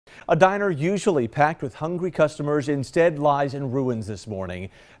A diner usually packed with hungry customers instead lies in ruins this morning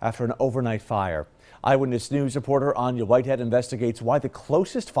after an overnight fire. Eyewitness News reporter Anya Whitehead investigates why the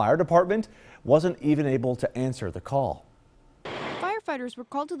closest fire department wasn't even able to answer the call. Firefighters were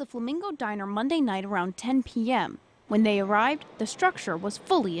called to the Flamingo diner Monday night around 10 p.m. When they arrived, the structure was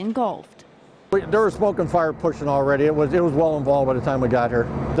fully engulfed. There was smoke and fire pushing already. It was well involved by the time we got here.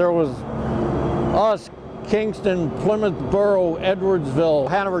 There was us, Kingston, Plymouth Borough, Edwardsville,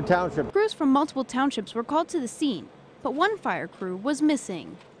 Hanover Township. Crews from multiple townships were called to the scene, but one fire crew was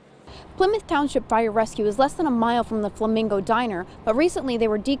missing. Plymouth Township Fire Rescue is less than a mile from the Flamingo diner, but recently they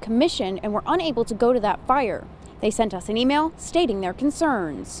were decommissioned and were unable to go to that fire. They sent us an email stating their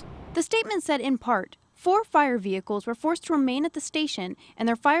concerns. The statement said in part, 4 fire vehicles were forced to remain at the station and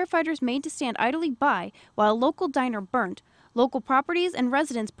their firefighters made to stand idly by while a local diner burnt. Local properties and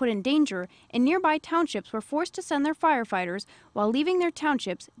residents put in danger, and nearby townships were forced to send their firefighters while leaving their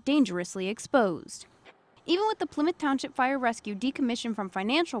townships dangerously exposed. Even with the Plymouth Township Fire Rescue decommissioned from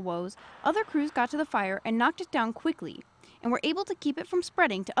financial woes, other crews got to the fire and knocked it down quickly and were able to keep it from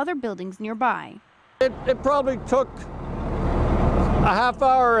spreading to other buildings nearby. It probably took a half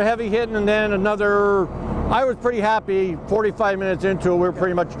hour heavy hitting and then another. I was pretty happy 45 minutes into it. We were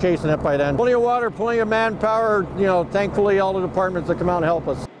pretty much chasing it by then. Plenty of water, plenty of manpower, thankfully all the departments that come out and help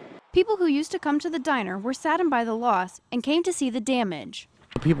us. People who used to come to the diner were saddened by the loss and came to see the damage.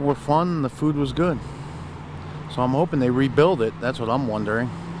 The people were fun and the food was good. So I'm hoping they rebuild it. That's what I'm wondering.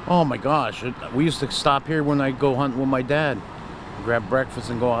 Oh my gosh, we used to stop here when I go hunting with my dad. Grab breakfast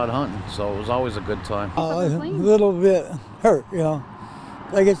and go out hunting. So it was always a good time. A little bit hurt,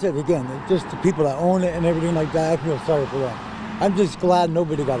 Like I said, again, just the people that own it and everything like that, I feel sorry for them. I'm just glad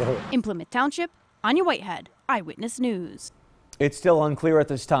nobody got hurt. In Plymouth Township, Anya Whitehead, Eyewitness News. It's still unclear at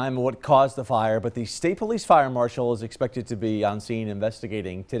this time what caused the fire, but the State Police Fire Marshal is expected to be on scene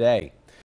investigating today.